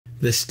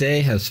This day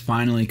has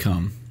finally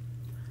come.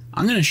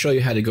 I'm going to show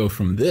you how to go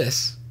from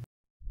this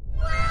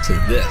to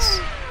this,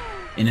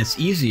 and it's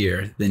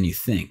easier than you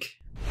think.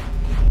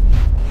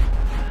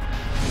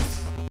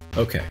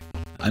 Okay,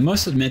 I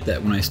must admit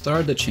that when I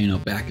started the channel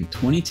back in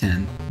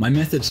 2010, my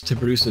methods to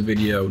produce a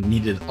video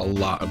needed a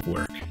lot of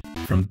work.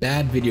 From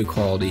bad video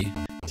quality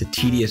to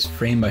tedious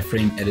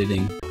frame-by-frame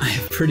editing, I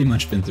have pretty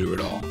much been through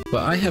it all.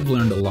 But I have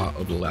learned a lot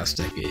over the last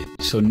decade,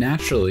 so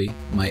naturally,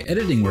 my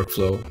editing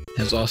workflow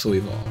has also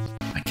evolved.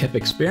 I kept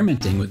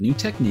experimenting with new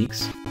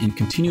techniques and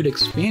continued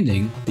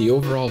expanding the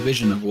overall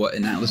vision of what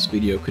an Atlas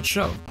video could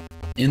show.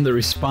 And the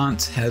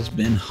response has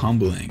been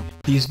humbling.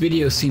 These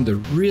videos seem to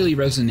really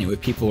resonate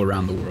with people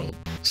around the world.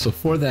 So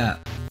for that,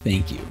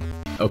 thank you.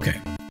 Okay,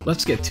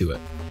 let's get to it.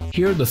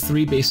 Here are the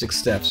 3 basic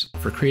steps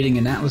for creating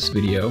an Atlas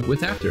video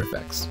with After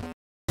Effects.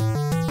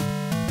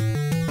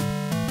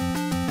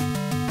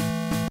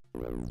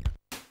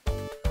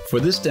 For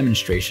this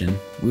demonstration,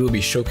 we will be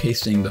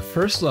showcasing the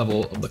first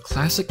level of the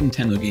classic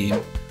Nintendo game,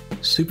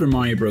 Super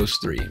Mario Bros.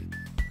 3.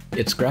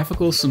 Its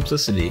graphical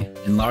simplicity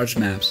and large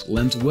maps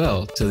lends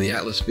well to the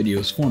Atlas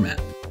video's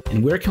format.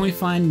 And where can we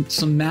find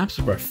some maps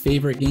of our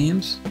favorite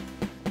games?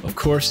 Of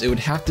course, it would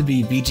have to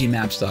be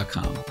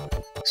VGMaps.com.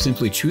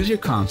 Simply choose your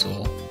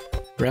console,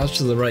 browse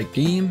to the right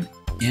game,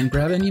 and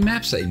grab any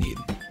maps that you need.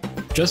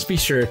 Just be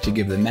sure to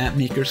give the map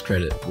makers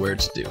credit where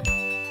it's due.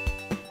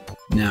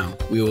 Now,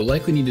 we will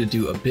likely need to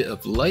do a bit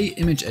of light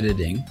image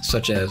editing,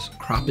 such as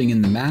cropping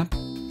in the map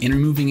and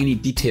removing any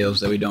details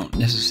that we don't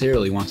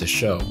necessarily want to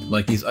show,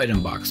 like these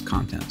item box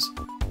contents.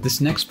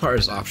 This next part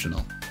is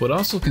optional, but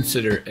also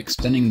consider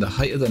extending the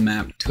height of the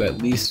map to at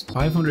least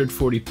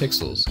 540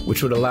 pixels,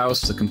 which would allow us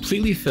to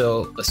completely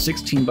fill a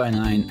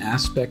 16:9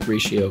 aspect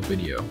ratio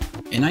video.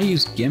 And I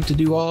use GIMP to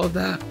do all of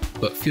that,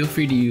 but feel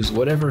free to use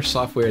whatever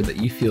software that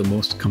you feel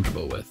most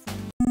comfortable with.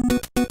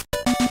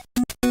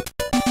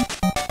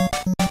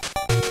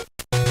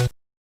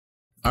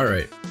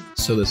 Alright,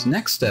 so this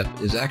next step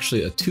is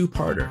actually a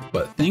 2-parter,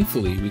 but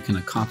thankfully we can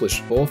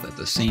accomplish both at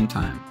the same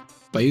time.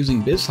 By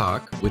using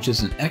BizHawk, which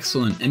is an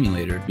excellent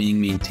emulator being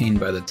maintained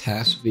by the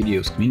TAS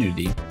Videos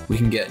community, we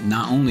can get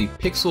not only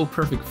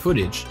pixel-perfect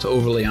footage to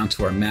overlay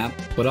onto our map,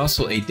 but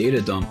also a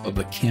data dump of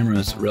the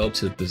camera's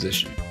relative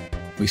position.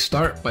 We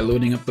start by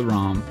loading up the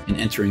ROM and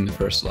entering the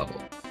first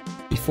level.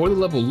 Before the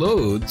level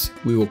loads,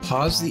 we will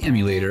pause the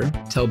emulator,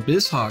 tell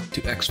BizHawk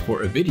to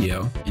export a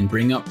video, and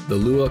bring up the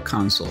Lua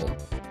console.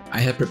 I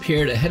have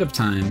prepared ahead of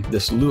time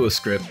this Lua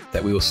script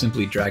that we will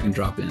simply drag and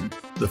drop in.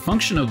 The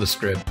function of the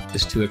script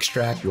is to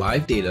extract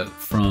live data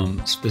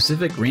from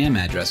specific RAM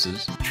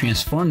addresses,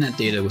 transform that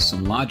data with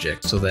some logic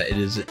so that it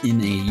is in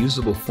a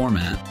usable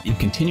format, and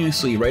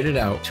continuously write it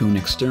out to an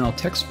external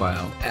text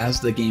file as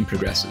the game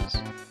progresses.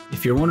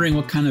 If you're wondering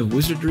what kind of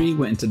wizardry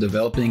went into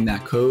developing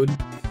that code,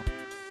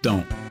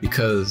 don't,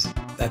 because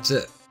that's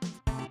it.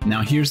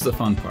 Now here's the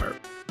fun part.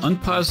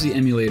 Unpause the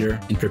emulator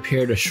and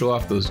prepare to show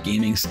off those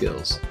gaming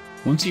skills.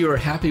 Once you are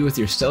happy with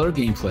your stellar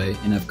gameplay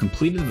and have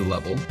completed the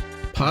level,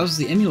 pause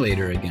the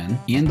emulator again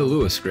and the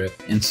Lua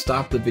script and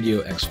stop the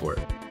video export.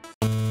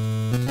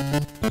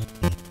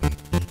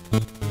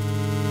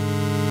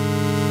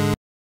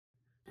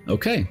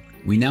 Okay,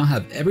 we now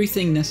have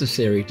everything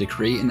necessary to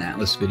create an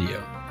Atlas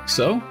video.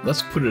 So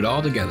let's put it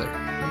all together.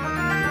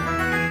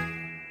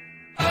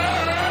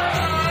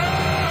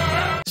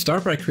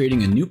 Start by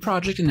creating a new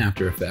project in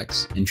After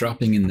Effects and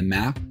dropping in the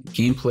map,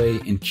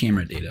 gameplay, and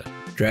camera data.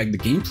 Drag the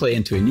gameplay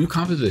into a new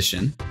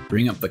composition,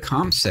 bring up the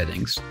comp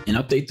settings, and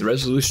update the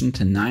resolution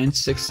to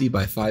 960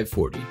 by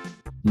 540.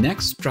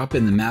 Next, drop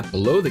in the map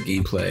below the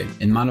gameplay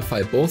and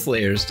modify both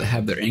layers to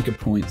have their anchor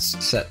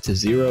points set to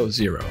 0,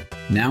 0.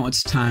 Now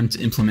it's time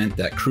to implement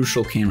that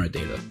crucial camera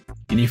data.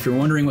 And if you're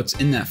wondering what's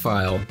in that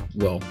file,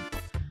 well,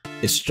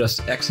 it's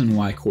just X and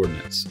Y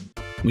coordinates.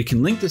 We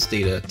can link this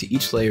data to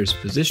each layer's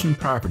position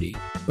property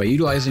by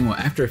utilizing what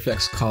After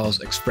Effects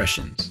calls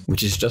expressions,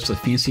 which is just a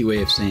fancy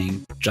way of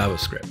saying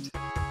JavaScript.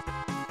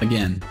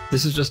 Again,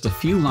 this is just a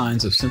few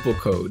lines of simple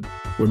code,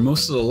 where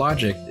most of the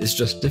logic is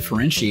just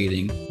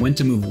differentiating when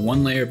to move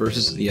one layer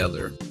versus the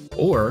other,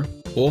 or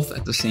both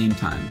at the same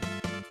time.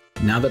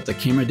 Now that the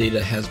camera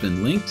data has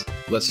been linked,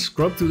 let's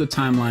scrub through the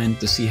timeline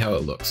to see how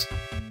it looks.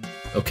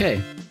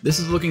 Okay, this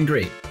is looking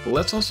great, but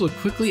let's also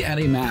quickly add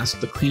a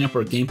mask to clean up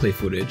our gameplay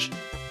footage,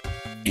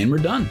 and we're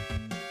done.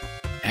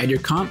 Add your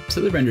comp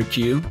to the render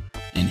queue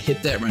and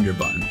hit that render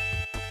button.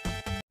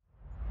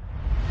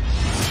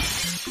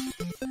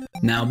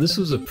 Now this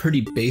was a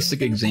pretty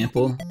basic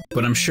example,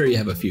 but I'm sure you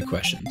have a few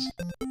questions.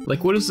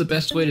 Like, what is the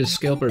best way to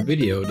scale up our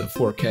video to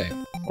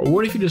 4K? Or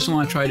what if you just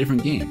want to try a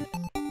different game?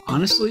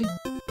 Honestly,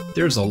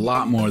 there's a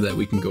lot more that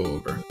we can go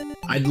over.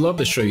 I'd love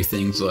to show you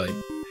things like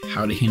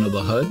how to handle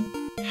the HUD,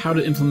 how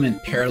to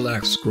implement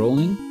parallax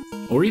scrolling,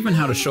 or even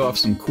how to show off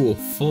some cool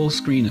full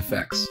screen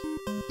effects.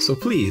 So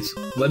please,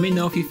 let me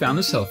know if you found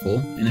this helpful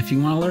and if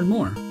you want to learn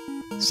more.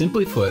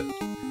 Simply put,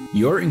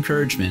 your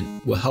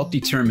encouragement will help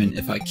determine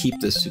if I keep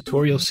this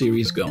tutorial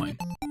series going.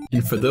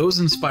 And for those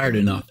inspired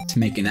enough to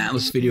make an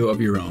Atlas video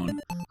of your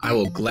own, I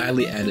will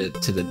gladly add it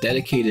to the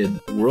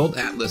dedicated World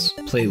Atlas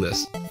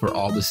playlist for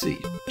all to see.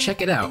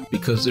 Check it out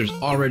because there's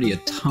already a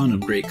ton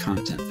of great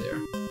content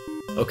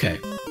there. Okay,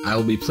 I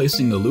will be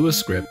placing the Lua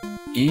script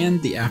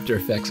and the After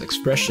Effects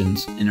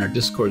expressions in our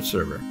Discord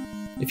server.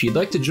 If you'd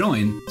like to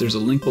join, there's a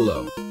link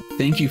below.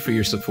 Thank you for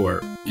your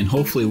support, and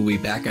hopefully we'll be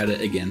back at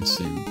it again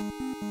soon.